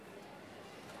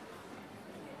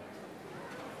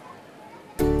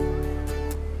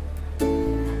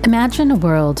Imagine a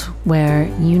world where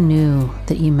you knew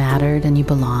that you mattered and you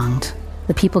belonged.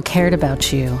 The people cared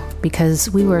about you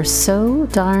because we were so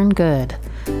darn good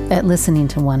at listening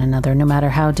to one another, no matter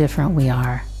how different we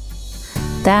are.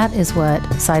 That is what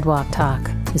Sidewalk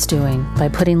Talk is doing by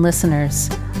putting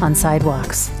listeners on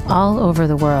sidewalks all over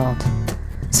the world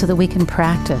so that we can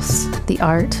practice the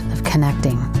art of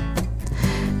connecting.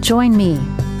 Join me,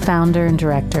 founder and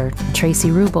director Tracy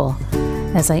Rubel,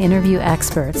 as I interview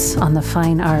experts on the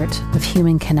fine art of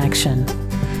human connection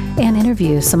and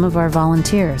interview some of our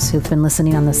volunteers who've been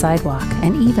listening on the sidewalk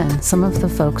and even some of the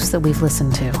folks that we've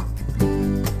listened to.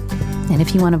 And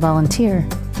if you want to volunteer,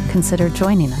 consider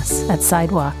joining us at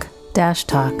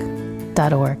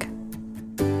sidewalk-talk.org.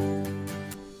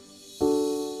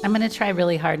 I'm going to try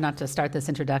really hard not to start this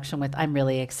introduction with "I'm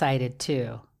really excited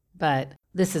too," but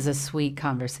this is a sweet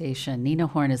conversation. Nina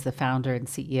Horn is the founder and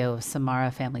CEO of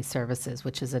Samara Family Services,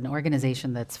 which is an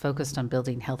organization that's focused on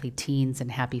building healthy teens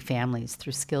and happy families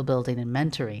through skill building and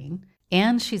mentoring.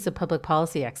 And she's a public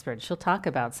policy expert. She'll talk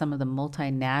about some of the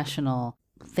multinational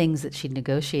things that she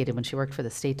negotiated when she worked for the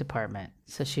State Department.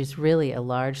 So she's really a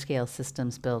large-scale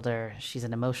systems builder. She's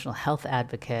an emotional health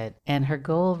advocate. And her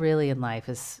goal really in life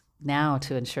is now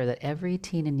to ensure that every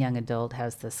teen and young adult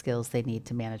has the skills they need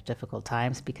to manage difficult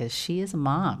times, because she is a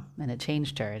mom and it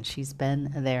changed her and she's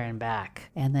been there and back.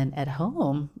 And then at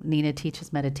home, Nina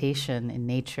teaches meditation in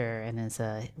nature and is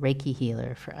a Reiki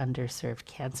healer for underserved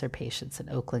cancer patients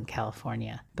in Oakland,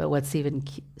 California. But what's even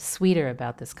sweeter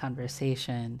about this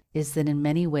conversation is that in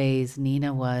many ways,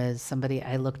 Nina was somebody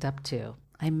I looked up to.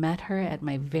 I met her at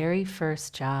my very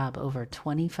first job over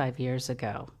 25 years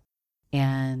ago.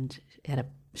 And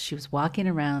she was walking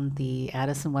around the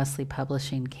Addison Wesley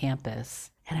Publishing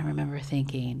campus, and I remember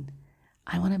thinking,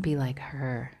 I want to be like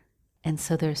her. And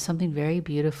so there's something very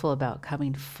beautiful about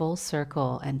coming full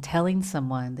circle and telling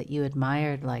someone that you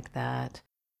admired like that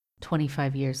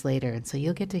 25 years later. And so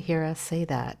you'll get to hear us say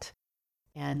that.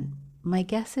 And my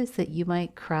guess is that you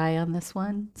might cry on this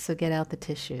one, so get out the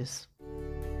tissues.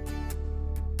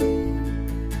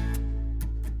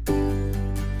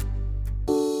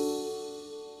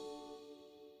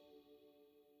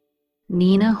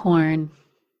 Nina Horn,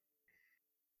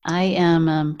 I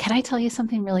am, can I tell you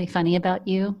something really funny about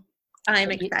you?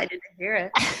 I'm excited to hear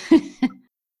it.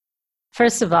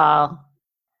 First of all,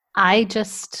 I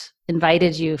just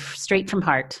invited you straight from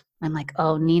heart. I'm like,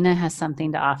 oh, Nina has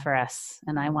something to offer us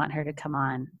and I want her to come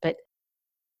on. But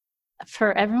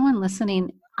for everyone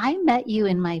listening, I met you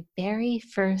in my very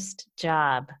first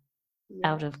job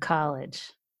out of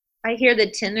college. I hear the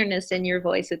tenderness in your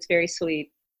voice. It's very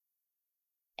sweet.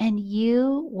 And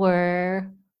you were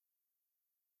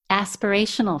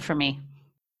aspirational for me.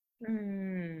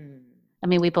 I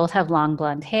mean, we both have long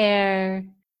blonde hair.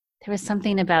 There was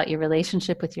something about your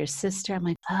relationship with your sister. I'm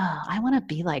like, oh, I want to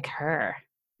be like her.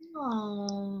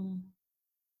 Oh,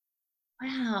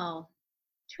 wow.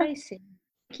 Tracy,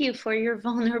 thank you for your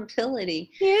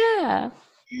vulnerability. Yeah.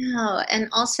 Yeah, and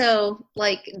also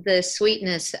like the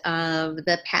sweetness of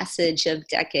the passage of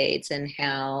decades and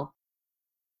how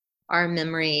our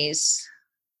memories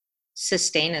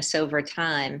sustain us over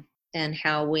time and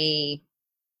how we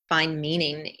find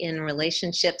meaning in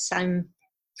relationships. I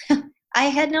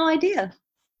had no idea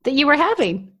that you were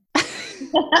having. That's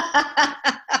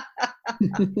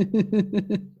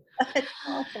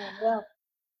awesome.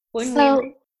 Well,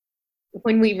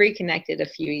 when we reconnected a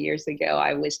few years ago,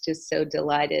 I was just so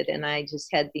delighted, and I just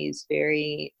had these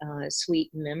very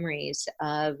sweet memories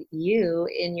of you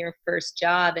in your first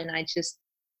job, and I just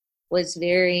was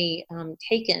very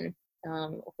taken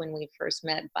when we first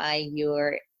met by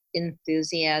your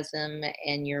enthusiasm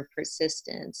and your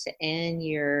persistence and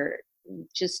your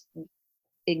just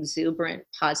exuberant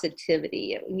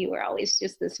positivity. You were always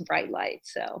just this bright light.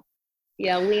 So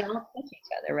yeah, we all touch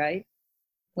each other, right?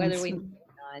 Whether we know it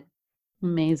or not.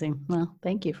 Amazing. Well,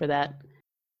 thank you for that.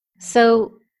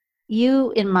 So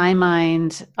you, in my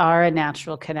mind, are a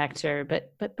natural connector,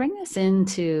 but bring us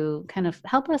into kind of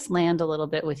help us land a little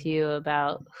bit with you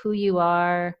about who you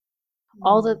are,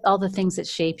 all the things that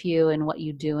shape you and what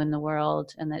you do in the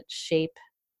world and that shape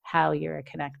how you're a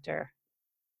connector.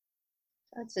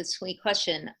 That's a sweet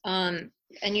question. And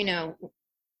you know,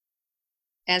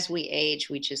 as we age,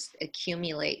 we just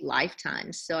accumulate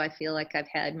lifetimes. So I feel like I've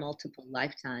had multiple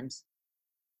lifetimes.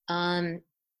 I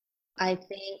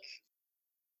think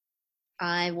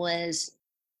I was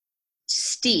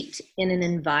steeped in an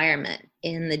environment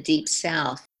in the Deep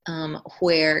South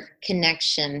where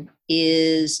connection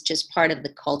is just part of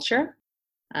the culture.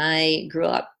 I grew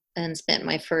up and spent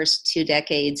my first 2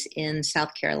 decades in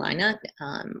South Carolina,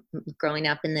 growing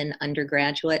up and then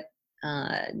undergraduate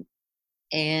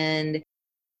And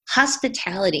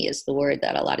hospitality is the word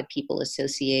that a lot of people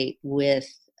associate with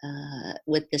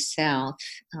the South,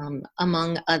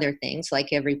 among other things. Like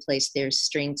every place, there's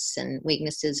strengths and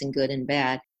weaknesses and good and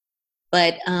bad.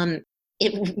 But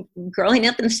growing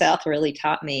up in the South really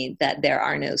taught me that there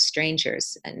are no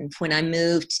strangers. And when I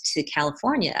moved to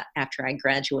California after I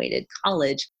graduated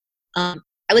college, I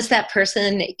was that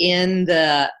person in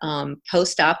the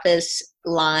post office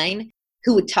line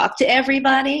who would talk to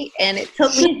everybody, and it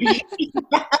took me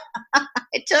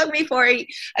it took me for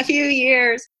a few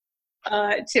years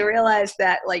to realize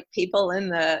that like people in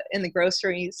the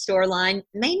grocery store line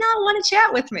may not want to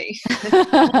chat with me.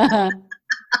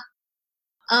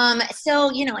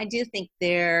 So, I do think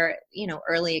their,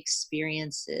 early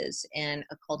experiences and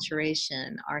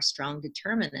acculturation are strong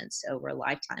determinants over a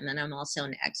lifetime. And I'm also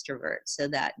an extrovert, so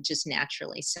that just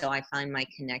naturally, so I find my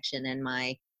connection and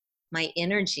my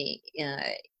energy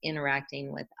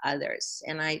interacting with others.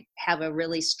 And I have a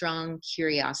really strong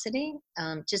curiosity,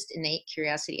 just innate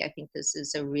curiosity. I think this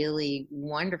is a really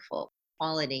wonderful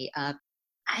quality of,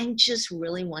 I just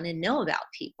really want to know about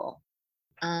people.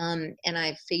 And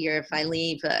I figure if I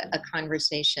leave a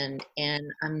conversation and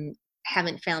I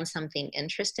haven't found something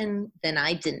interesting, then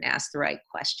I didn't ask the right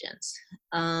questions.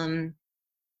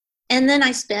 And then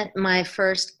I spent my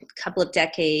first couple of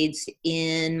decades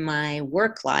in my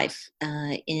work life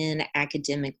in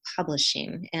academic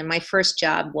publishing. And my first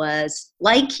job was,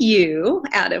 like you,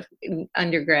 out of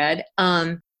undergrad,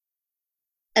 a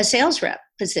sales rep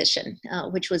position,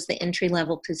 which was the entry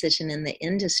level position in the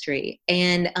industry.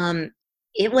 And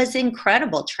it was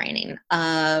incredible training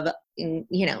of,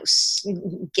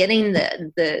 getting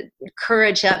the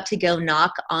courage up to go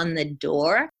knock on the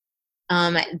door.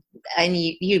 And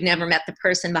you've never met the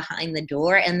person behind the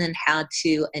door, and then how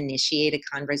to initiate a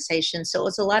conversation. So it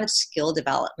was a lot of skill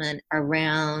development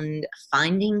around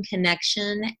finding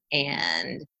connection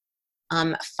and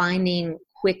finding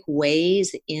quick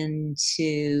ways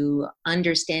into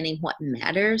understanding what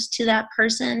matters to that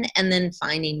person, and then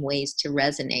finding ways to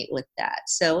resonate with that.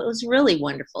 So it was really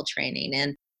wonderful training.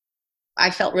 And I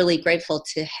felt really grateful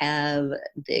to have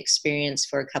the experience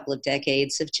for a couple of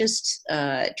decades of just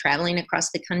traveling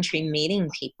across the country, meeting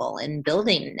people and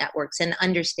building networks and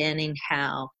understanding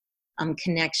how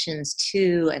connections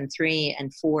 2 and 3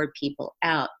 and 4 people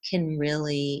out can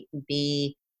really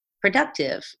be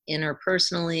productive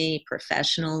interpersonally,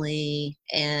 professionally,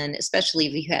 and especially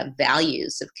if you have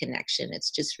values of connection.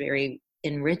 It's just very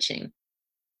enriching.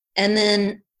 And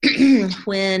then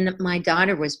when my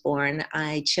daughter was born,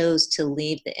 I chose to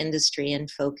leave the industry and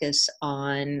focus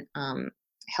on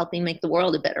helping make the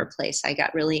world a better place. I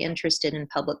got really interested in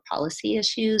public policy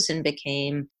issues and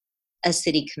became a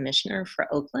city commissioner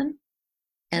for Oakland,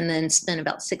 and then spent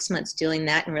about 6 months doing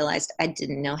that and realized I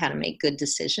didn't know how to make good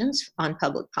decisions on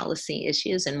public policy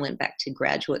issues, and went back to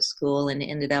graduate school and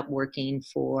ended up working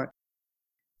for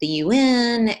the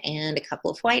UN and a couple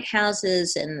of White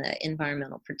Houses and the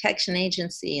Environmental Protection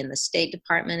Agency and the State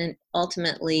Department, and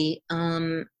ultimately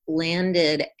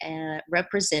landed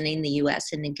representing the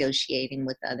US and negotiating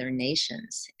with other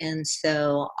nations. And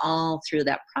so all through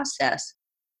that process,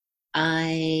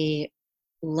 I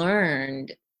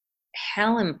learned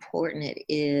how important it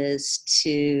is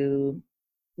to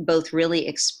both really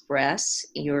express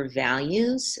your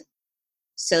values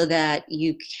so that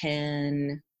you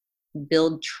can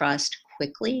build trust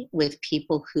quickly with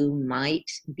people who might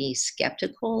be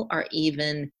skeptical or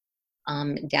even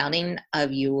doubting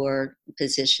of your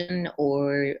position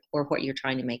or what you're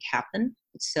trying to make happen.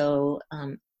 So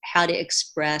how to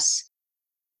express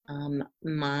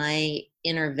my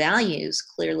inner values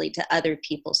clearly to other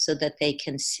people so that they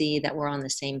can see that we're on the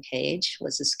same page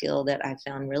was a skill that I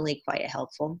found really quite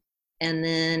helpful. And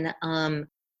then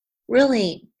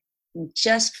really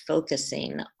just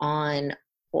focusing on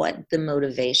what the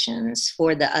motivations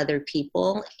for the other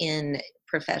people in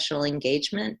professional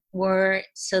engagement were,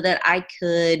 so that I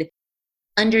could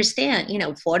understand,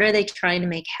 what are they trying to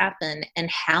make happen and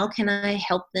how can I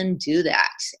help them do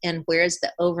that? And where's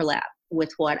the overlap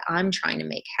with what I'm trying to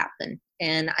make happen?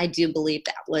 And I do believe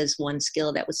that was one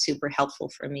skill that was super helpful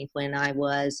for me when I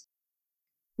was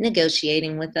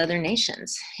negotiating with other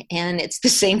nations. And it's the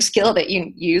same skill that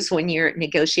you use when you're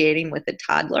negotiating with a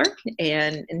toddler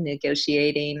and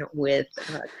negotiating with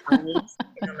colleagues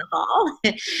in the hall.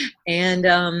 And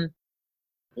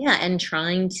and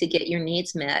trying to get your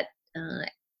needs met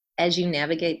as you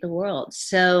navigate the world.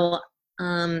 So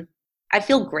I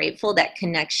feel grateful that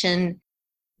connection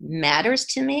matters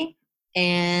to me,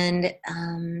 and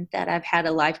that I've had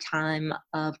a lifetime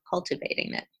of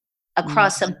cultivating it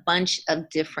across a bunch of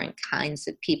different kinds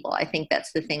of people. I think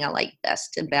that's the thing I like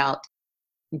best about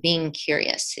being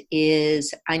curious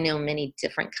is I know many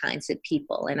different kinds of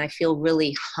people, and I feel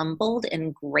really humbled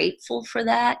and grateful for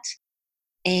that.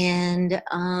 And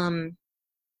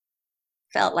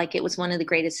felt like it was one of the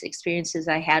greatest experiences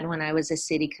I had when I was a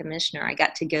city commissioner. I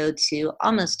got to go to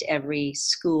almost every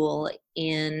school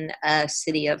in a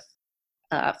city of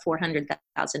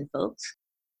 400,000 folks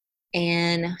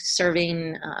and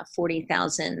serving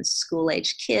 40,000 school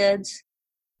age kids.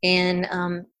 And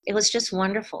it was just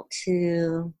wonderful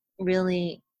to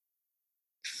really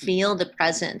feel the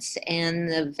presence and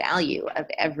the value of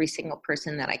every single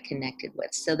person that I connected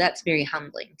with. So that's very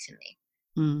humbling to me.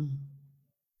 Mm.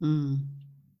 Mm.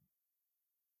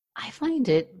 I find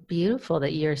it beautiful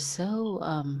that you're so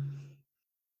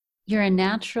you're a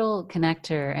natural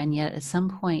connector, and yet at some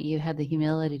point you had the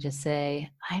humility to say,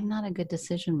 "I'm not a good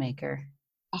decision maker."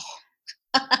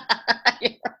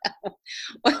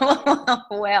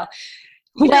 Well,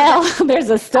 Well, there's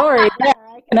a story there.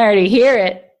 I can already hear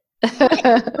it.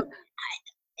 right.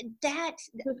 That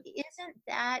isn't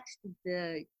that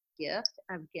the gift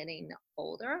of getting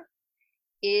older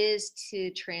is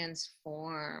to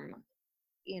transform,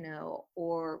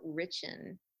 or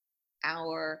richen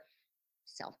our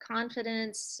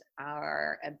self-confidence,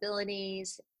 our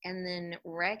abilities, and then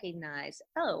recognize,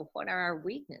 oh, what are our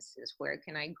weaknesses? Where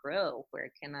can I grow?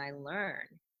 Where can I learn?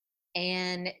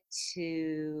 And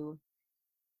to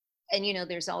and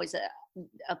there's always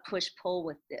a push pull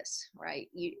with this, right?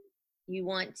 You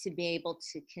want to be able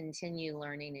to continue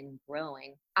learning and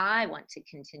growing. I want to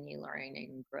continue learning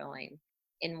and growing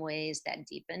in ways that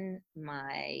deepen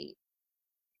my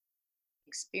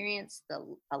experience,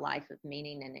 a life of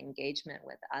meaning and engagement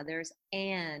with others,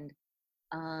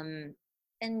 um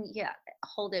and yeah,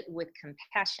 hold it with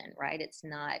compassion, right? It's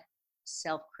not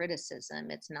self-criticism,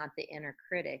 it's not the inner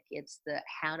critic, it's the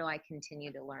how do I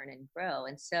continue to learn and grow.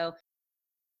 And so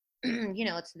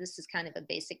it's this is kind of a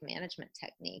basic management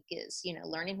technique, is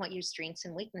learning what your strengths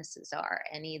and weaknesses are,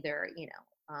 and either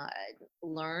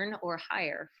learn or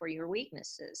hire for your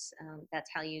weaknesses. That's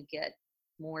how you get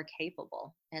more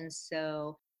capable. And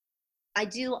so I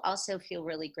do also feel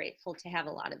really grateful to have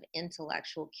a lot of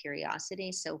intellectual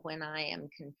curiosity. So when I am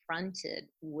confronted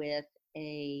with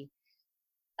a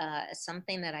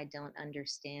something that I don't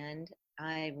understand,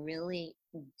 I really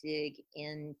dig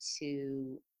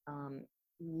into,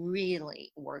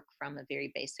 really work from a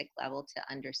very basic level to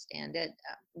understand it.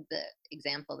 The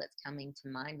example that's coming to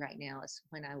mind right now is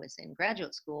when I was in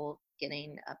graduate school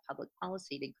getting a public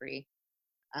policy degree.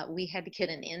 We had to get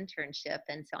an internship,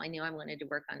 and so I knew I wanted to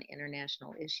work on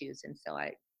international issues. And so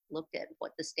I looked at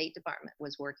what the State Department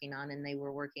was working on, and they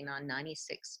were working on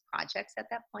 96 projects at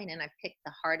that point. And I picked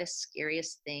the hardest,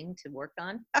 scariest thing to work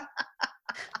on,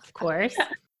 Of course.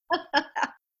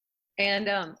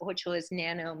 and which was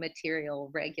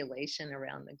nanomaterial regulation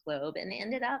around the globe, and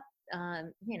ended up,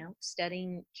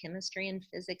 studying chemistry and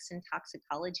physics and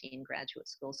toxicology in graduate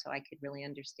school, so I could really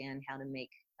understand how to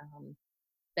make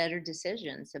better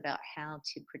decisions about how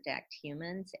to protect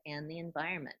humans and the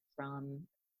environment from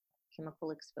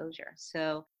chemical exposure.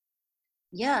 So,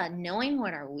 yeah, knowing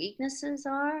what our weaknesses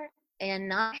are and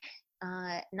not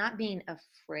being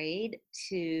afraid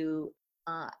to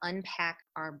unpack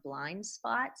our blind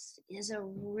spots is a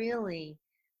really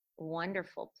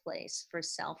wonderful place for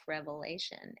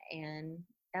self-revelation and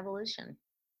evolution.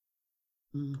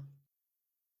 Mm.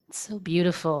 It's so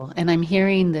beautiful. And I'm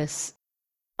hearing this,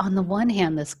 on the one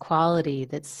hand, this quality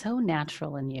that's so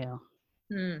natural in you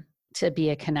Hmm. to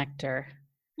be a connector.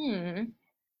 Hmm.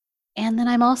 And then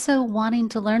I'm also wanting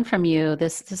to learn from you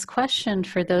this question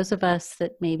for those of us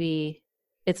that maybe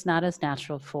it's not as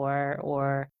natural for,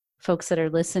 or folks that are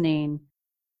listening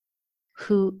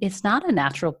who it's not a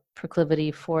natural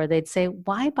proclivity for. They'd say,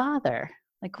 why bother?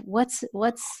 Like what's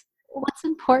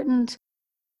important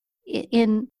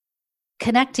in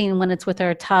connecting when it's with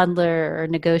our toddler, or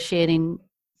negotiating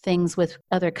things with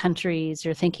other countries,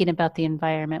 or thinking about the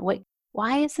environment?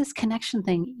 Why is this connection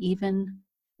thing even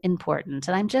important?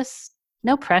 And I'm just,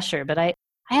 no pressure, but I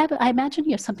imagine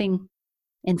you have something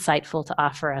insightful to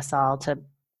offer us all to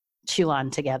chew on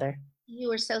together. You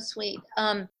were so sweet.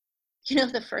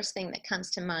 The first thing that comes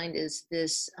to mind is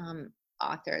this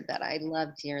author that I love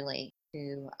dearly,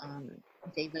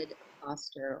 David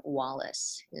Foster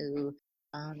Wallace, who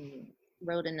um,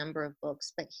 wrote a number of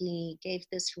books, but he gave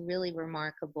this really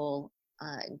remarkable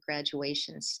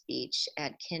graduation speech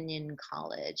at Kenyon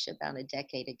College about a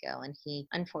decade ago. And he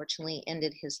unfortunately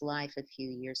ended his life a few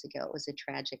years ago. It was a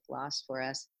tragic loss for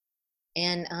us.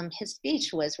 And his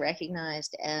speech was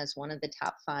recognized as one of the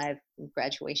top 5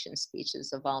 graduation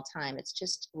speeches of all time. It's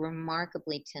just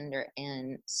remarkably tender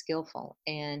and skillful.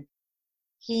 And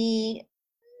he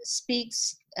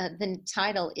speaks, the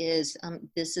title is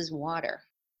This is Water.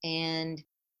 And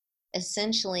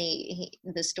essentially,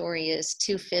 the story is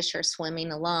two fish are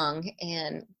swimming along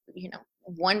and,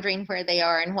 wondering where they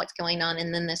are and what's going on.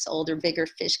 And then this older, bigger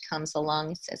fish comes along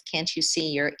and says, "Can't you see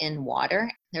you're in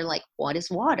water?" They're like, "What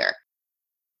is water?"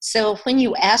 So when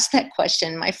you ask that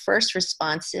question, my first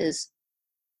response is,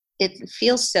 it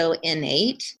feels so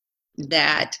innate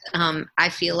that I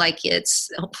feel like it's,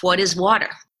 what is water?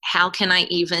 How can I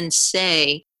even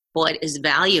say what is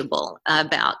valuable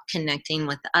about connecting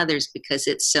with others, because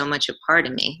it's so much a part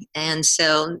of me? And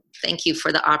so thank you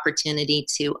for the opportunity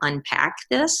to unpack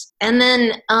this. And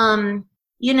then,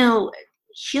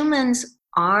 humans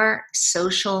are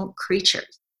social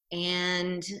creatures.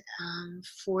 And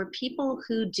for people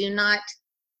who do not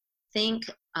think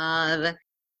of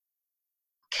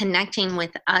connecting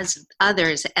with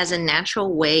others as a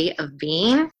natural way of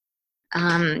being,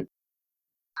 um,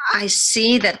 I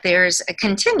see that there's a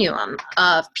continuum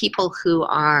of people who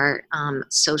are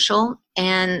social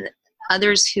and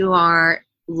others who are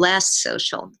less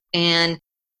social. And,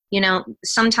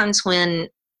 sometimes when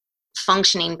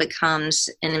functioning becomes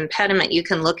an impediment, you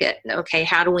can look at, okay,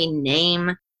 how do we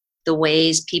name the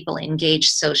ways people engage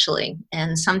socially?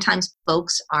 And sometimes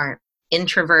folks are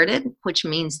introverted, which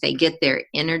means they get their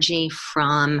energy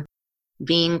from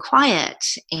being quiet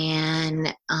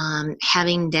and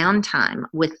having downtime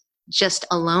with just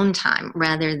alone time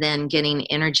rather than getting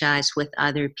energized with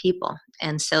other people.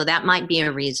 And so that might be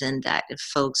a reason that if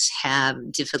folks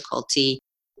have difficulty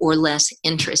or less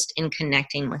interest in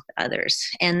connecting with others.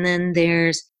 And then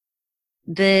there's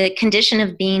the condition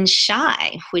of being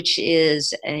shy, which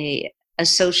is a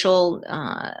social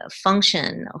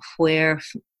function where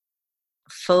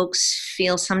folks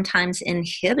feel sometimes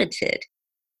inhibited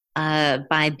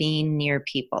by being near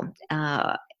people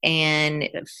and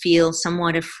feel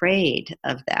somewhat afraid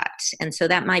of that. And so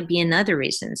that might be another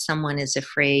reason someone is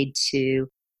afraid to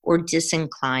or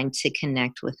disinclined to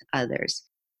connect with others.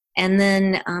 And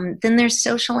then there's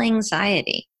social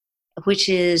anxiety, which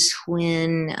is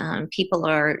when people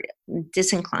are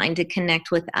disinclined to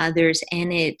connect with others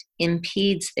and it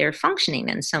impedes their functioning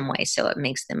in some way. So it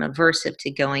makes them aversive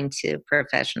to going to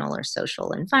professional or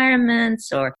social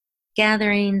environments or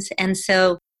gatherings. And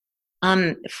so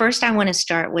first, I want to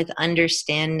start with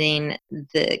understanding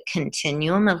the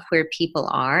continuum of where people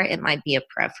are. It might be a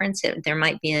preference. There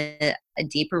might be a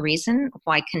deeper reason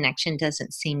why connection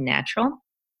doesn't seem natural.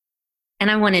 And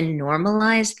I want to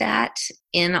normalize that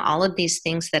in all of these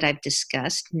things that I've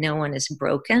discussed. No one is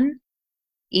broken.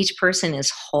 Each person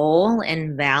is whole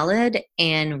and valid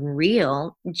and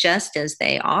real just as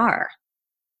they are.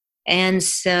 And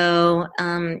so,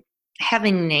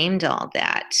 having named all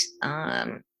that,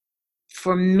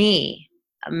 for me,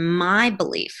 my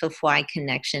belief of why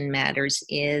connection matters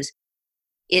is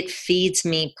it feeds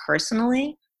me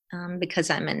personally because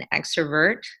I'm an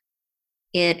extrovert.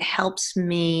 It helps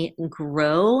me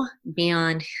grow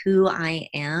beyond who I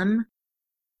am.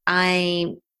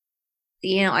 I,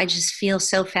 I just feel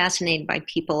so fascinated by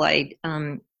people. I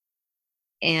am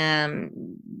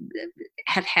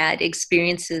have had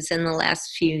experiences in the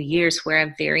last few years where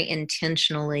I've very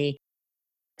intentionally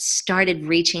started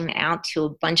reaching out to a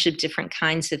bunch of different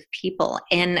kinds of people.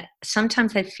 And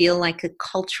sometimes I feel like a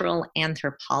cultural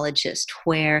anthropologist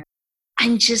where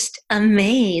I'm just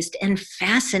amazed and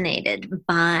fascinated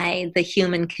by the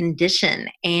human condition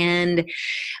and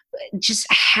just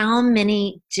how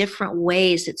many different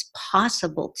ways it's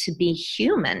possible to be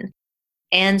human.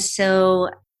 And so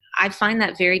I find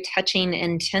that very touching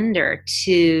and tender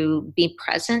to be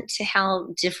present to how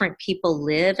different people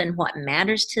live and what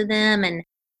matters to them and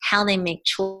how they make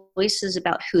choices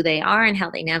about who they are and how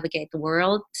they navigate the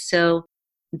world. So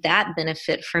that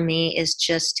benefit for me is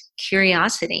just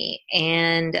curiosity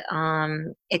and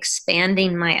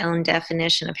expanding my own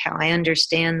definition of how I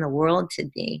understand the world to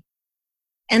be.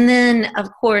 And then, of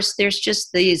course, there's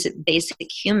just these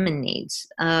basic human needs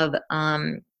of,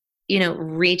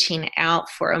 reaching out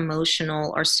for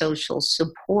emotional or social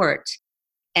support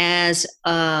as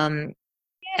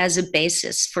as a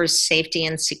basis for safety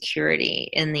and security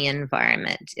in the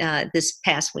environment. This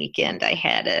past weekend, I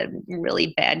had a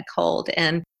really bad cold,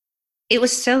 and it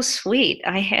was so sweet.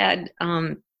 I had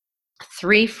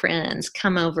three friends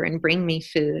come over and bring me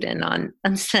food, and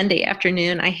on Sunday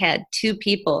afternoon, I had two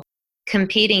people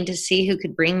competing to see who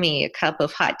could bring me a cup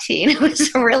of hot tea. And it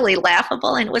was really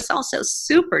laughable, and it was also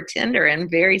super tender and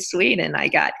very sweet. And I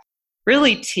got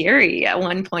really teary at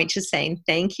one point just saying,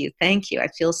 thank you, thank you. I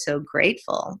feel so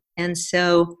grateful. And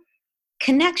so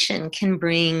connection can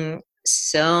bring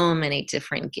so many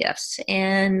different gifts.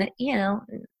 And,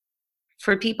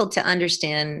 for people to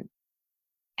understand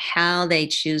how they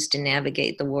choose to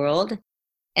navigate the world.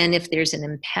 And if there's an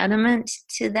impediment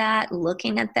to that,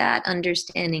 looking at that,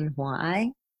 understanding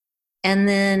why, and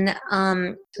then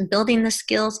building the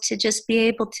skills to just be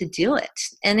able to do it.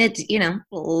 And it's,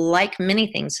 like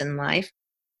many things in life,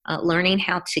 learning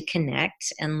how to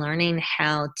connect and learning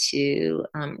how to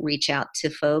reach out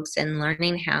to folks and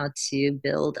learning how to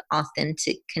build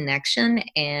authentic connection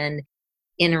and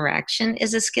interaction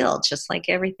is a skill, just like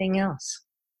everything else.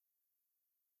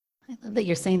 I love that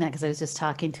you're saying that because I was just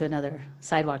talking to another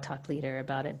Sidewalk Talk leader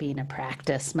about it being a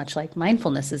practice, much like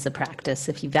mindfulness is a practice.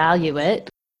 If you value it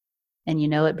and you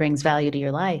know it brings value to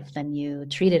your life, then you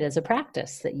treat it as a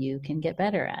practice that you can get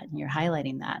better at. And you're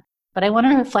highlighting that. But I want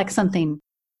to reflect something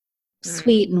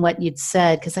sweet in what you'd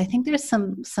said, because I think there's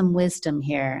some wisdom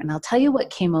here. And I'll tell you what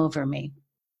came over me.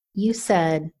 You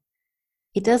said,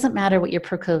 it doesn't matter what your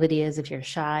proclivity is, if you're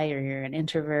shy or you're an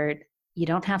introvert, you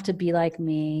don't have to be like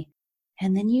me.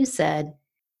 And then you said,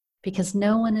 because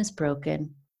no one is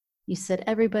broken, you said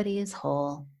everybody is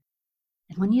whole.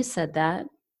 And when you said that,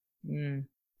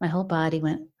 my whole body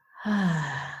went,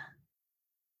 ah.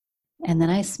 And then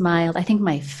I smiled. I think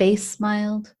my face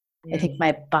smiled. I think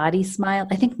my body smiled.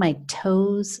 I think my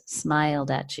toes smiled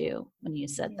at you when you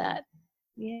said that.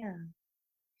 Yeah.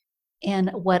 And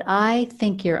what I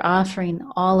think you're offering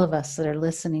all of us that are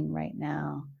listening right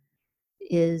now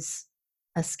is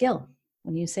a skill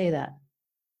when you say that.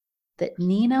 That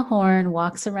Nina Horn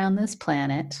walks around this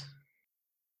planet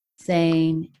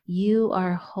saying, you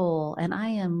are whole, and I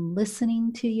am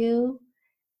listening to you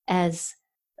as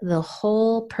the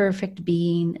whole perfect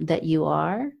being that you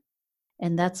are.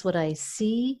 And that's what I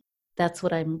see. That's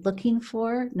what I'm looking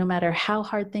for, no matter how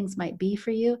hard things might be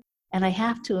for you. And I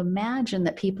have to imagine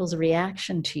that people's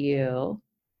reaction to you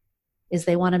is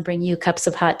they want to bring you cups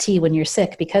of hot tea when you're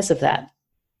sick because of that.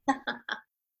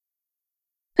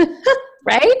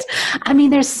 Right? I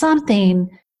mean, there's something.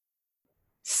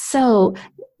 So,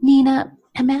 Nina,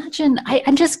 imagine,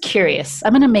 I'm just curious.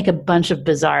 I'm going to make a bunch of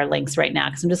bizarre links right now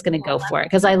because I'm just going to go for it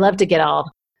because I love to get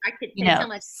all,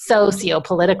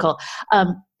 socio-political.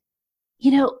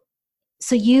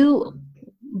 So you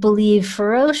believe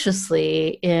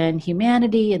ferociously in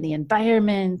humanity and the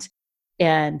environment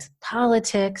and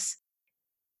politics.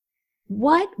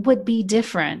 What would be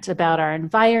different about our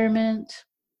environment,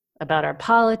 about our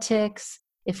politics,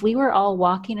 if we were all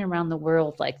walking around the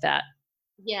world like that?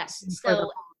 Yes. For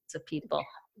the of people.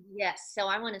 Yes. So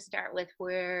I want to start with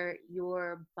where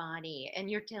your body and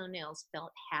your toenails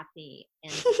felt happy.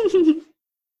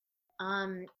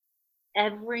 And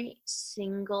every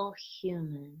single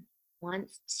human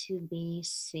wants to be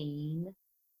seen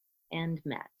and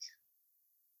met.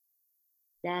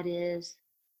 That is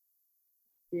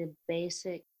the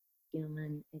basic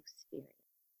human experience.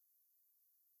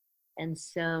 And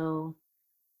so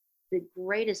the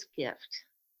greatest gift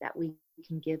that we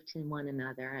can give to one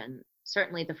another, and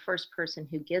certainly the first person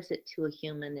who gives it to a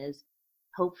human is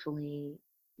hopefully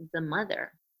the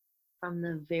mother from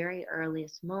the very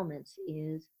earliest moments,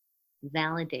 is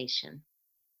validation.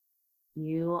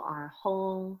 You are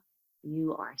whole,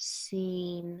 you are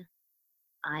seen,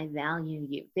 I value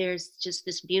you. There's just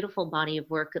this beautiful body of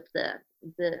work of the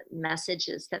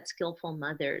messages that skillful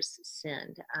mothers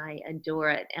send. I adore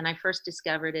it. And I first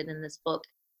discovered it in this book,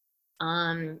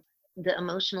 The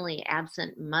Emotionally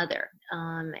Absent Mother.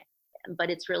 But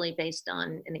it's really based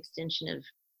on an extension of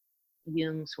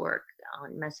Jung's work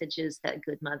on messages that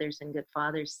good mothers and good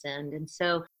fathers send. And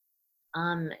so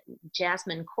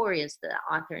Jasmine Corey is the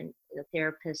author and the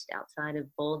therapist outside of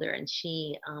Boulder, and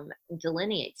she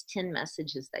delineates 10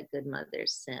 messages that good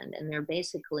mothers send. And they're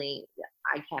basically,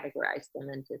 I categorize them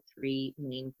into 3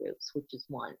 main groups, which is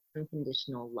 1,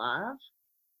 unconditional love,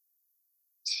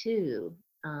 2,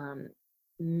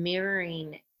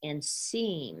 mirroring and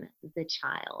seeing the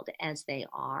child as they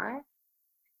are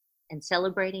and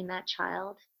celebrating that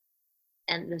child,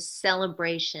 and the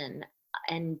celebration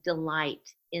and delight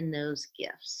in those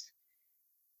gifts.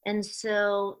 And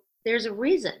so there's a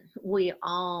reason we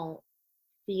all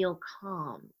feel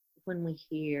calm when we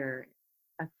hear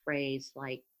a phrase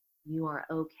like, you are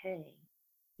okay,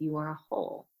 you are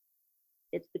whole.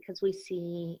 It's because we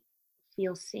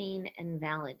feel seen and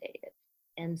validated.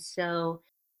 And so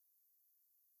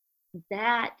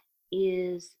that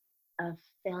is a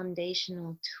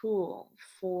foundational tool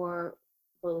for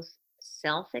both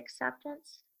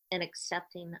self-acceptance and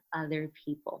accepting other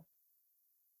people.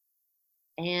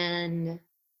 And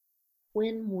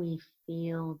when we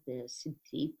feel this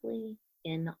deeply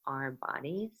in our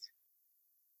bodies,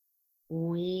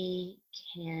 we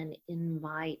can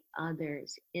invite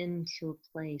others into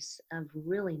a place of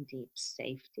really deep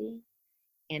safety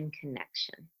and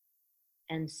connection.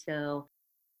 And so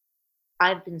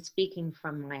I've been speaking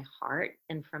from my heart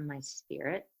and from my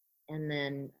spirit. And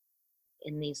then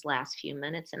in these last few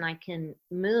minutes, and I can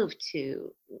move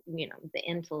to, the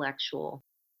intellectual.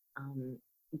 Um,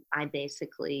 I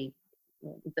basically,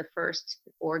 the first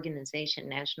organization,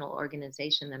 national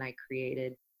organization that I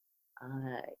created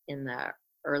in the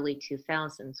early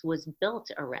 2000s was built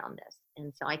around this.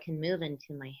 And so I can move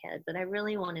into my head, but I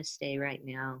really want to stay right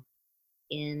now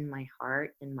in my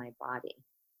heart and my body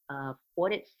of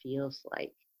what it feels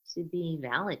like to be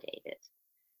validated.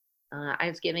 I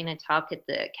was giving a talk at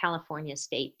the California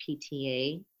State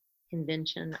PTA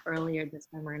convention earlier this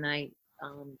summer, and I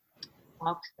um,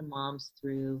 walked the moms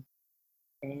through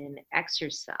an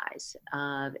exercise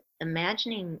of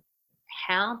imagining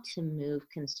how to move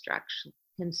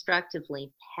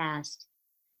constructively past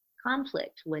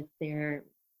conflict with their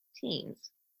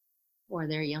teens or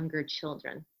their younger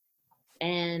children.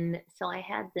 And so I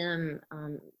had them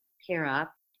pair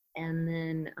up and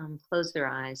then close their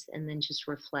eyes and then just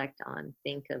reflect on,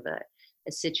 think of a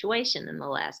situation in the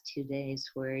last 2 days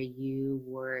where you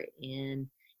were in,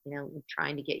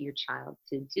 trying to get your child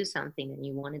to do something and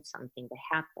you wanted something to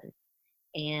happen.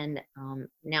 And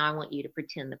now I want you to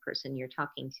pretend the person you're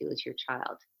talking to is your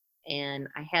child. And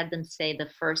I had them say the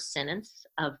first sentence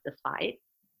of the fight.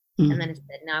 And then I Mm.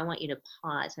 said, now I want you to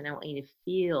pause and I want you to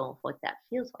feel what that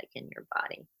feels like in your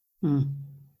body. Mm.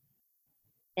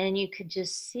 And you could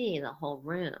just see the whole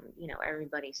room,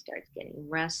 everybody starts getting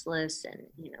restless and,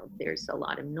 there's a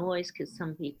lot of noise because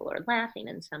some people are laughing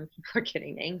and some people are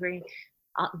getting angry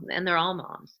and they're all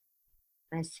moms.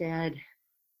 I said,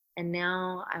 and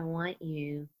now I want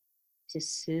you to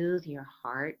soothe your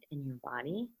heart and your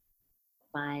body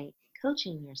by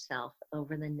coaching yourself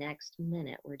over the next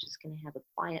minute. We're just going to have a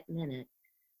quiet minute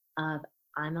of,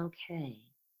 I'm okay.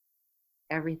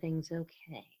 Everything's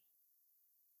okay.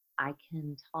 I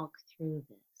can talk through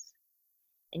this.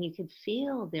 And you could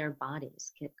feel their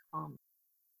bodies get calm.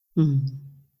 Mm.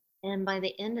 And by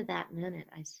the end of that minute,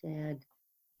 I said,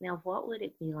 now what would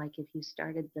it be like if you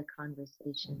started the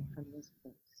conversation from this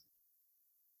place?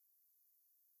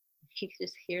 You could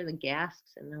just hear the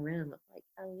gasps in the room of like,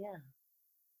 oh yeah.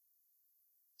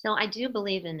 So I do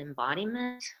believe in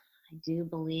embodiment. I do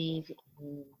believe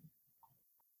in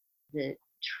the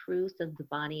truth of the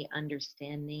body,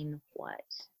 understanding what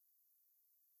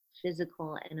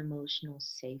physical and emotional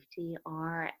safety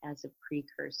are as a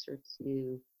precursor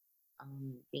to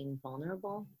being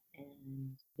vulnerable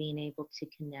and being able to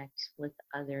connect with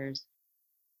others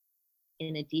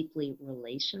in a deeply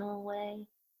relational way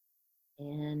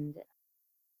and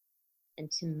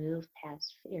to move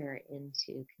past fear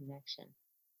into connection.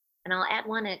 And I'll add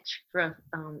one extra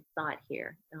thought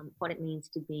here, what it means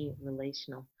to be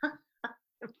relational.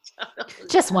 Totally.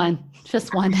 Just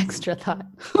one extra thought.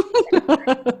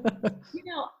 You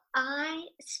know, I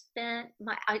spent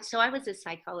so I was a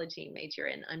psychology major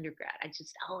in undergrad. I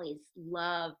just always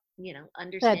loved, That does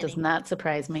understanding. not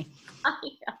surprise me.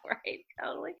 Yeah, right,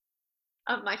 totally.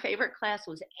 My favorite class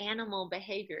was animal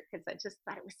behavior because I just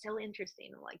thought it was so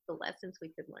interesting, like the lessons we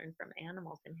could learn from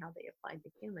animals and how they applied to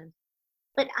humans.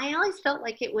 But I always felt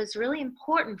like it was really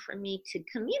important for me to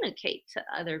communicate to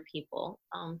other people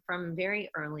from very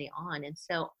early on. And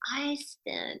so I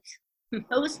spent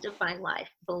most of my life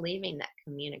believing that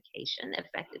communication,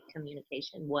 effective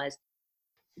communication, was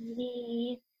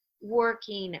me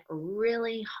working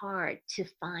really hard to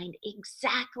find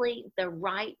exactly the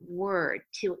right word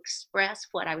to express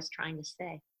what I was trying to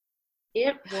say.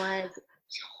 It was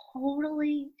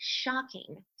totally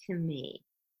shocking to me.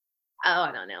 Oh,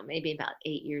 I don't know, maybe about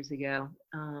 8 years ago,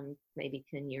 maybe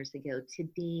 10 years ago, to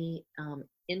be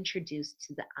introduced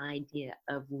to the idea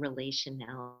of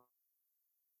relationality,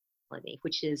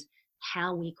 which is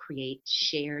how we create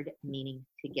shared meaning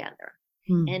together.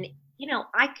 And, Mm.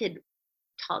 I could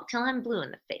talk till I'm blue in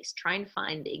the face, trying to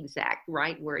find the exact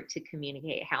right word to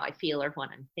communicate how I feel or what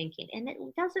I'm thinking. And it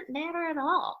doesn't matter at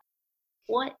all.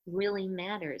 What really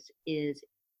matters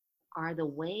are the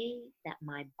way that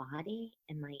my body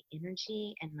and my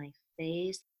energy and my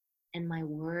face and my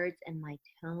words and my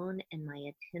tone and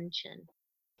my attention,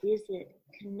 is it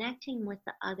connecting with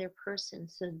the other person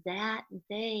so that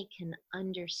they can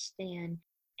understand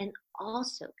and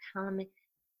also come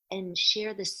and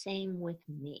share the same with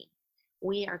me.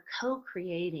 We are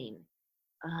co-creating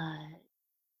uh,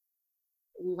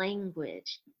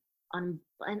 language on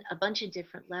a bunch of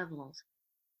different levels.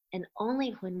 And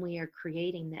only when we are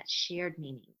creating that shared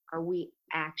meaning are we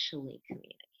actually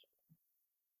communicating.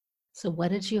 So,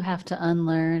 what did you have to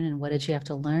unlearn and what did you have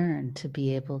to learn to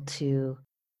be able to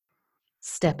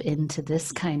step into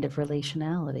this kind of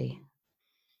relationality?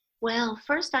 Well,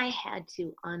 first I had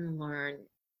to unlearn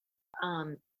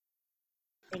um,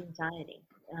 anxiety.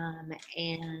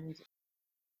 And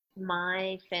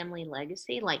my family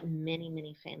legacy, like many,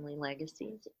 many family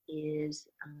legacies, is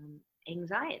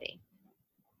anxiety.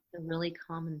 A really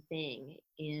common thing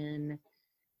in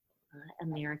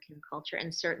American culture,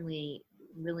 and certainly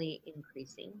really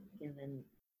increasing given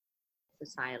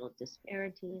societal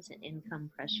disparities and income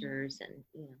pressures,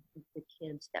 and the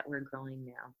kids that we're growing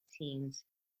now, teens,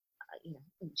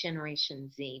 Generation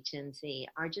Z, Gen Z,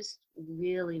 are just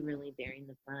really, really bearing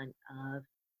the brunt of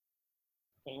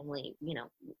family,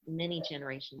 many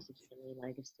generations of family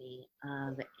legacy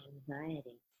of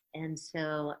anxiety. And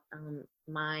so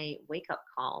my wake up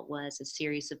call was a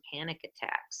series of panic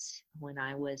attacks when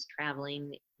I was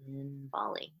traveling in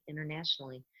Bali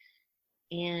internationally.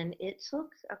 And it took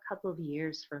a couple of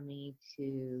years for me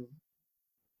to,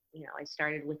 I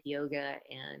started with yoga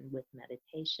and with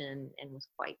meditation and was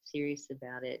quite serious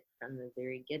about it from the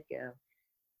very get go.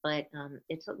 But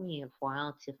it took me a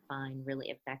while to find really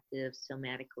effective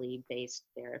somatically based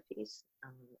therapies.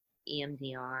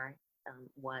 EMDR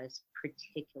was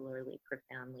particularly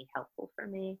profoundly helpful for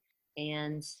me.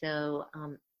 And so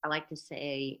I like to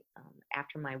say,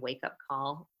 after my wake up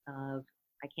call of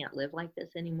I can't live like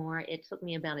this anymore, it took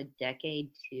me about a decade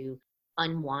to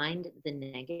unwind the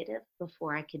negative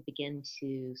before I could begin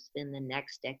to spend the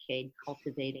next decade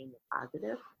cultivating the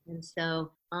positive. And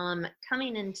so,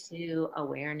 coming into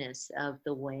awareness of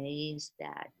the ways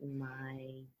that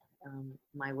my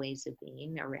ways of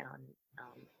being around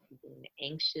being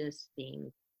anxious,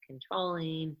 being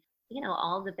controlling,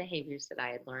 all the behaviors that I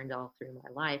had learned all through my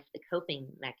life, the coping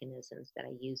mechanisms that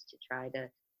I used to try to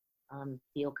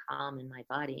feel calm in my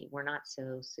body were not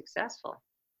so successful.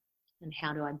 And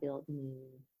how do I build new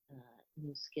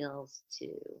skills to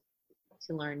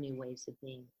learn new ways of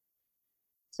being?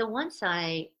 So once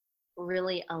I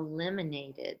really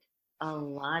eliminated a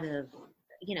lot of,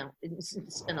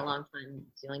 spent a long time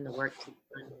doing the work to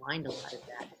unwind a lot of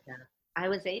that stuff, I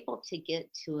was able to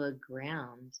get to a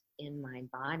ground in my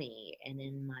body and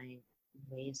in my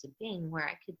ways of being where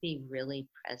I could be really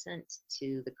present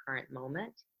to the current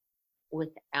moment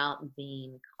without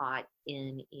being caught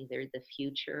in either the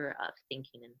future of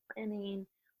thinking and planning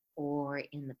or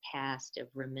in the past of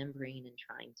remembering and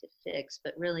trying to fix,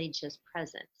 but really just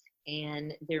present.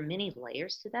 And there are many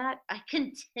layers to that. I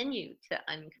continue to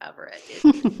uncover it.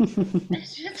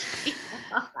 It's just,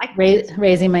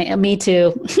 Raising my, me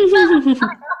too.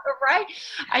 right?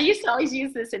 I used to always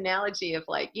use this analogy of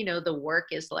like, the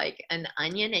work is like an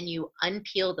onion and you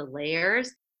unpeel the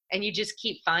layers and you just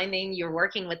keep finding you're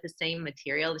working with the same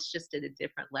material. It's just at a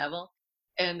different level.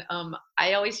 And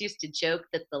I always used to joke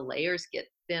that the layers get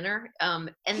thinner.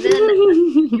 And then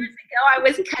years ago, I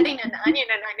was cutting an onion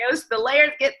and I noticed the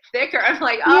layers get thicker. I'm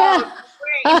like, oh,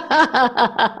 Yeah. great.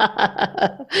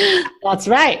 That's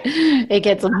right. It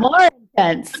gets more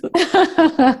intense.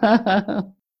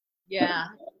 Yeah.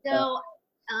 So,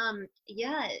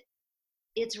 yeah,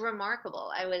 it's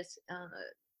remarkable. I was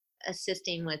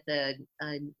assisting with a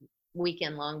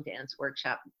weekend long dance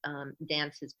workshop.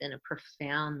 Dance has been a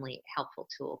profoundly helpful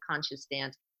tool, conscious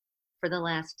dance, for the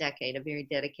last decade, a very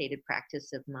dedicated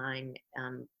practice of mine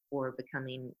for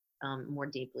becoming more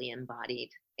deeply embodied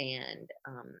and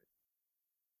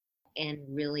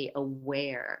really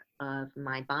aware of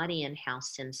my body and how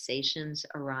sensations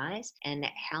arise and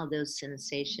how those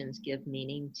sensations give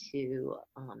meaning to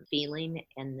feeling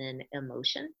and then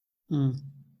emotion. Mm.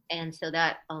 And so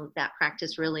that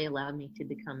practice really allowed me to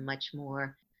become much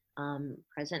more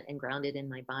present and grounded in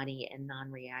my body and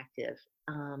non-reactive.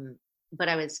 But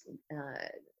I was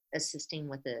assisting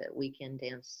with a weekend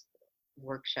dance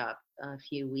workshop a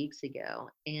few weeks ago,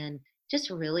 and just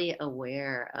really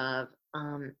aware of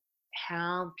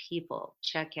how people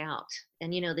check out.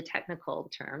 And the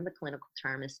technical term, the clinical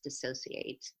term is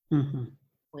dissociate. Mm-hmm.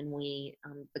 When we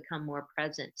become more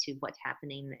present to what's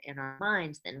happening in our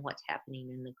minds than what's happening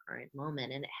in the current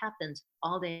moment. And it happens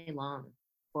all day long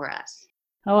for us.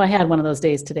 Oh, I had one of those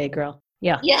days today, girl.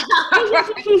 Yeah. Yeah.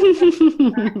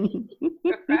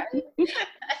 Right.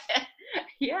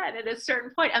 Yeah. And at a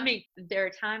certain point, I mean, there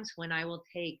are times when I will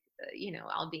take,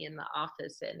 I'll be in the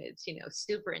office and it's,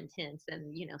 super intense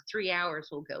and, 3 hours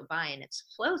will go by and it's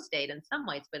flow state in some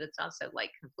ways, but it's also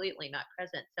like completely not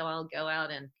present. So I'll go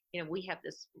out and, we have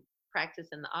this practice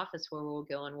in the office where we'll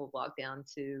go and we'll walk down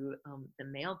to the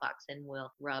mailbox and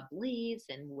we'll rub leaves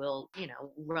and we'll,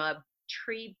 rub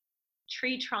tree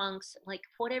trunks, like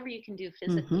whatever you can do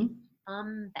physically. Mm-hmm.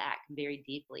 come back very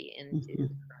deeply into Mm-hmm. the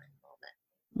current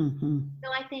moment. Mm-hmm.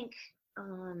 So I think,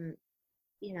 um,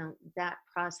 that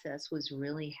process was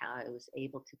really how I was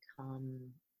able to come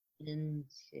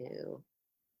into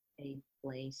a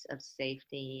place of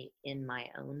safety in my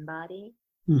own body.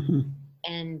 Mm-hmm.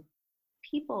 And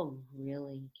people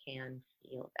really can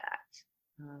feel that.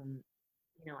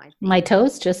 I My think,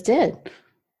 toes just did.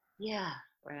 yeah,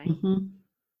 right. Mm-hmm.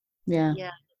 Yeah.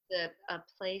 Yeah, it's a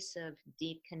place of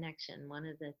deep connection. One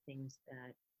of the things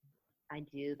that I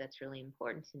do that's really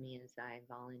important to me is I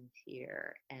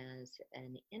volunteer as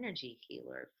an energy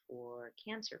healer for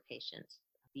cancer patients,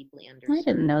 deeply I didn't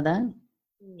underserved. know that.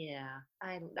 Yeah,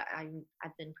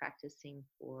 I've been practicing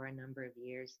for a number of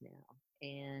years now,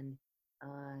 and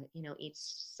each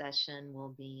session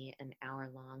will be an hour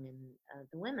long, and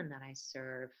the women that I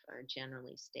serve are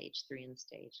generally stage 3 and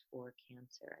stage 4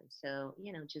 cancer, and so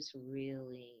just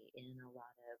really in a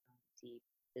lot of deep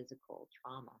physical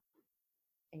trauma,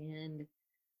 and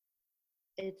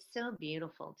it's so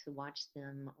beautiful to watch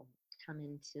them come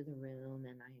into the room,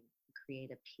 and I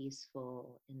create a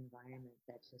peaceful environment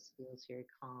that just feels very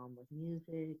calm with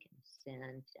music and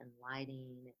scent and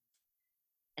lighting,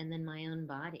 and then my own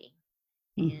body.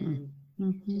 Mm-hmm. And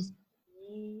Mm-hmm. just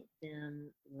see them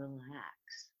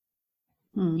relax.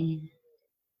 Mm-hmm.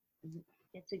 And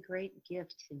it's a great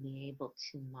gift to be able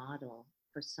to model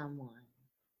for someone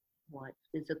what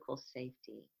physical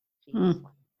safety feels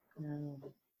like.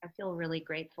 So I feel really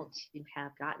grateful to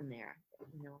have gotten there.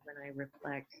 When I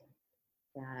reflect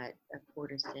that a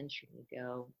quarter century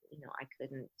ago, I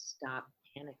couldn't stop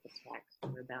panic attacks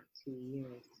for about 2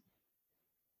 years.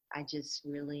 I just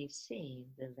really see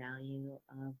the value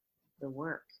of the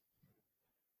work.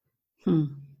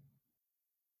 Mm-hmm.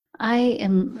 I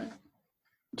am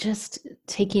just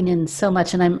taking in so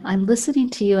much, and I'm listening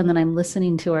to you, and then I'm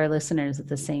listening to our listeners at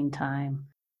the same time.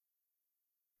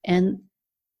 And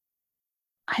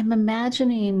I'm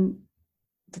imagining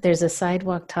that there's a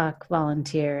sidewalk talk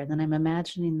volunteer, and then I'm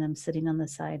imagining them sitting on the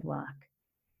sidewalk,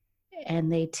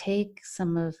 and they take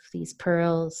some of these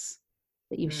pearls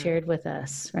that you've Mm, shared with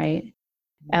us, right, mm,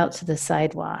 out to the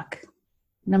sidewalk.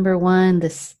 Number one,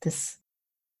 this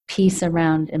piece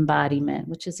around embodiment,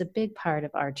 which is a big part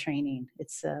of our training.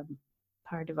 It's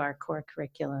part of our core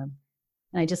curriculum.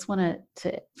 And I just want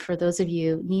to, for those of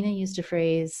you, Nina used a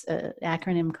phrase, an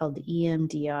acronym called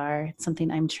EMDR. It's something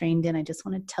I'm trained in. I just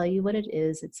want to tell you what it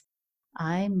is. It's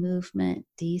eye movement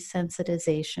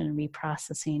desensitization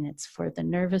reprocessing. It's for the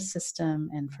nervous system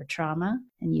and for trauma.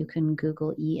 And you can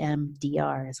Google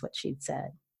EMDR, is what she'd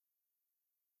said.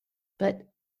 But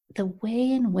the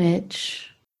way in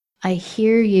which I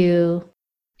hear you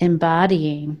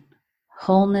embodying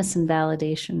wholeness and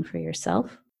validation for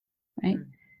yourself, right? mm,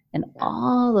 And yeah.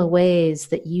 all the ways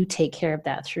that you take care of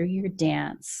that through your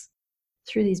dance,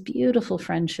 through these beautiful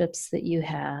friendships that you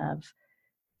have,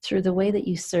 through the way that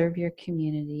you serve your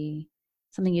community,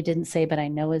 something you didn't say, but I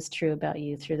know is true about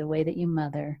you, through the way that you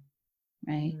mother,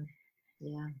 right? Mm,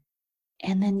 yeah.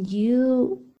 And then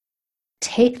you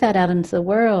take that out into the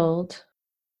world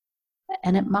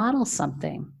and it models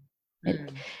something. It,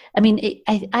 Mm, I mean,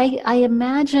 I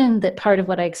imagine that part of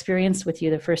what I experienced with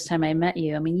you the first time I met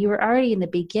you, I mean, you were already in the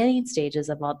beginning stages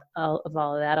of all of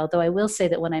that. Although I will say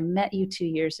that when I met you 2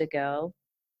 years ago,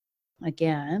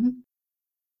 again,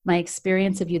 my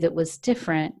experience of you that was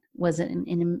different was an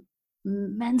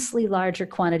immensely larger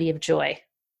quantity of joy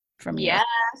from you.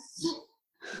 yes.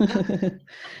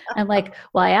 I'm like,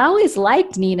 well, I always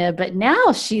liked Nina, but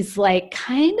now she's like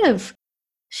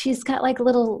she's got like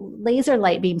little laser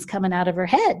light beams coming out of her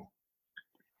head.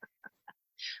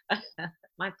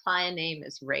 My client name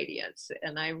is Radiance,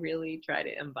 and I really try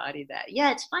to embody that.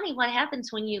 Yeah, it's funny what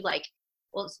happens when you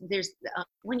there's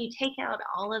when you take out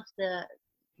all of the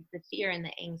fear and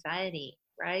the anxiety,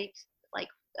 right? Like,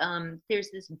 there's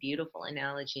this beautiful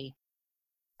analogy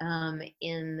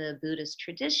in the Buddhist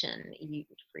tradition.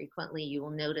 You will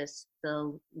notice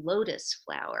the lotus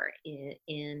flower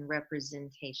in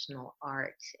representational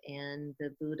art, and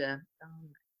the Buddha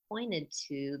pointed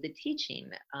to the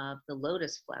teaching of the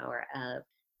lotus flower of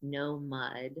no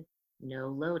mud, no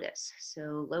lotus.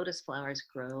 So lotus flowers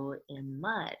grow in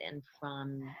mud, and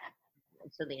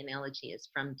so the analogy is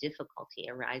from difficulty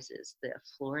arises the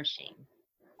flourishing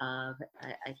of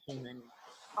a human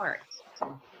heart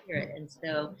and spirit. And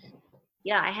so,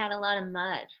 yeah, I had a lot of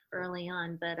mud early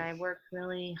on, but I worked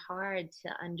really hard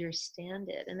to understand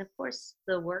it. And of course,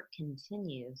 the work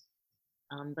continues.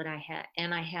 But I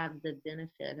have the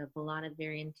benefit of a lot of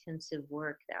very intensive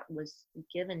work that was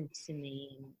given to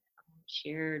me and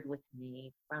shared with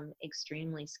me from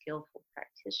extremely skillful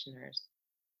practitioners.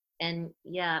 And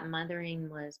yeah, mothering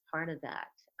was part of that.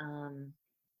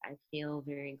 I feel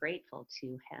very grateful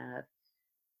to have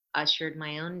ushered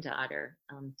my own daughter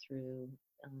through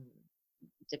um,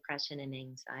 depression and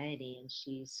anxiety, and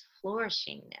she's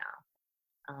flourishing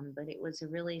now. But it was a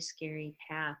really scary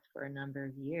path for a number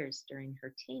of years during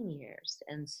her teen years.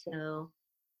 And so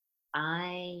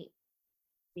I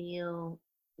feel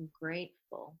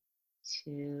grateful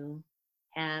to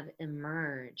have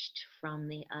emerged from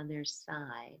the other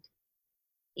side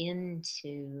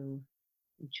into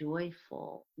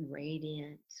joyful,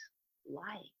 radiant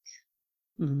light.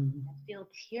 Mm. I feel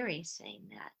teary saying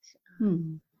that.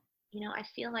 Mm. I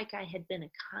feel like I had been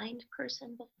a kind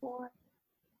person before,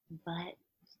 but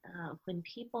when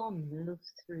people move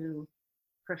through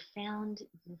profound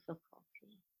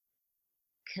difficulty,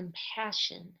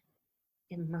 compassion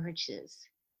emerges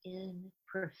in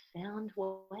profound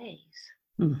ways.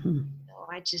 Mm-hmm. So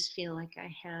I just feel like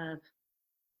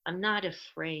I'm not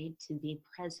afraid to be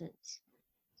present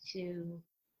to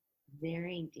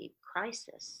very deep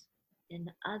crisis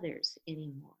in others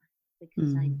anymore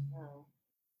because I Mm. know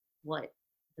what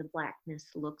the blackness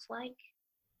looks like,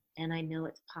 and I know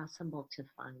it's possible to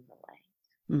find the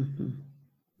light.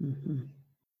 Mm-hmm. Mm-hmm.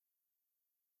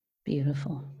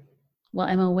 Beautiful. Well,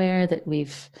 I'm aware that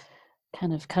we've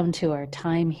kind of come to our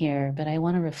time here, but I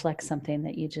want to reflect something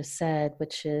that you just said,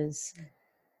 which is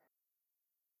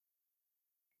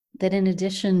that in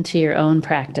addition to your own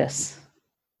practice,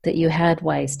 that you had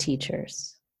wise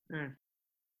teachers, Mm,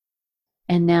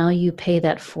 and now you pay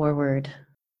that forward,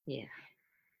 yeah.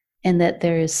 and that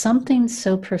there is something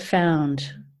so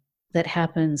profound that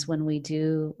happens when we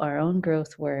do our own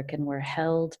growth work and we're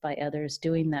held by others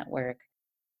doing that work,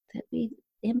 that we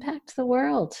impact the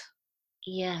world.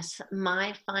 Yes,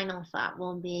 my final thought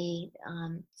will be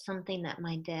something that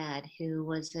my dad, who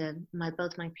was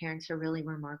both my parents are really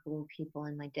remarkable people,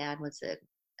 and my dad was a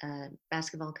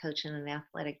basketball coach and an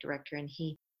athletic director, and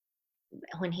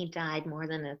when he died, more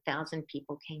than 1,000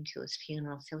 people came to his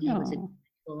funeral, so he was Oh.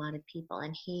 a lot of people,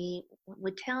 and he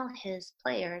would tell his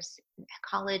players,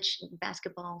 college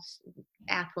basketball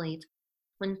athletes,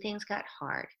 when things got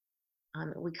hard,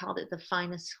 we called it the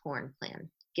finest horn plan.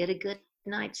 Get a good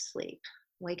night's sleep,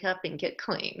 wake up and get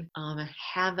clean,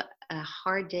 have a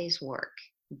hard day's work,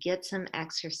 get some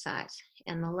exercise.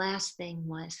 And the last thing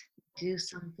was do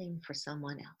something for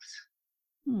someone else.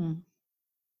 Hmm.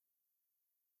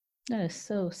 That is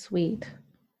so sweet.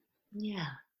 Yeah,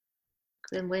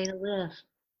 good way to live.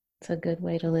 It's a good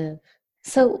way to live.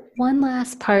 So, one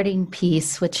last parting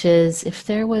piece, which is if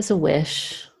there was a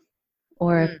wish,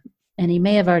 or, Mm. and he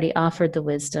may have already offered the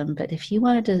wisdom, but if you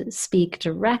wanted to speak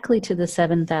directly to the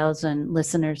 7,000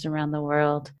 listeners around the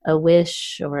world, a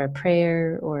wish or a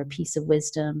prayer or a piece of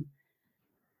wisdom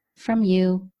from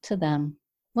you to them,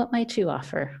 what might you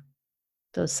offer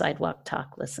those Sidewalk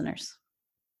Talk listeners?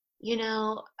 You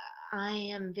know, I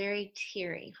am very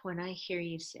teary when I hear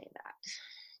you say that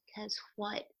because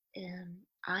what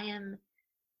I am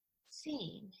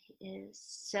seeing is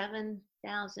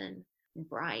 7,000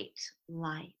 bright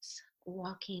lights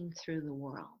walking through the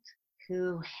world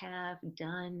who have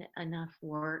done enough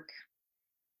work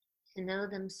to know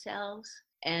themselves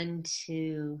and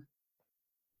to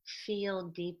feel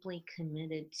deeply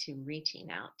committed to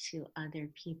reaching out to other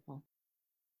people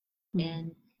Mm.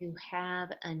 and to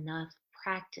have enough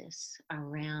practice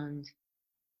around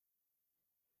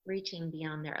reaching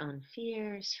beyond their own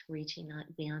fears, reaching out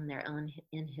beyond their own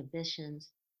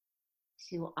inhibitions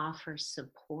to offer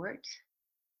support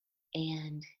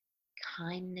and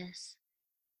kindness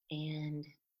and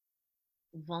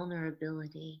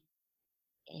vulnerability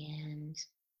and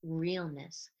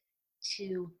realness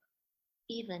to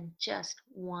even just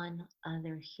one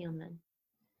other human.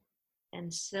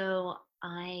 And so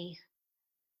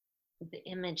the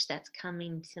image that's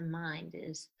coming to mind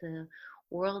is the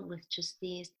world with just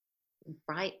these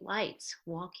bright lights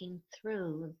walking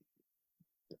through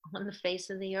on the face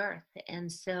of the earth.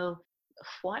 And so,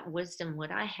 what wisdom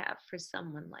would I have for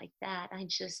someone like that? I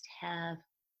just have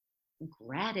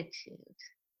gratitude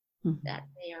Mhm. that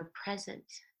they are present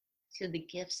to the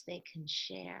gifts they can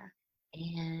share.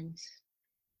 And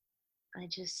I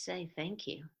just say thank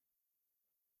you.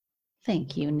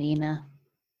 Thank you, Nina.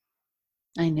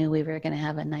 I knew we were going to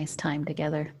have a nice time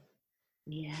together.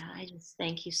 Yeah, I just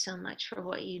thank you so much for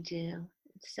what you do.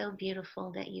 It's so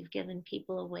beautiful that you've given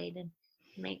people a way to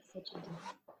make such a difference.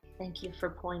 Thank you for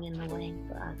pointing the way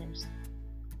for others.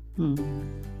 Hmm.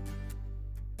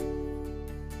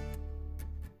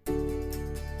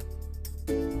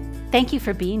 Thank you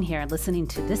for being here and listening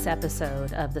to this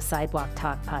episode of the Sidewalk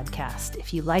Talk podcast.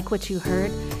 If you like what you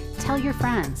heard, tell your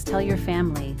friends, tell your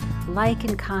family, like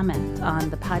and comment on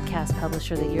the podcast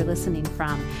publisher that you're listening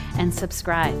from, and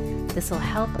subscribe. This will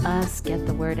help us get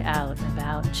the word out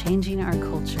about changing our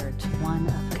culture to one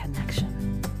of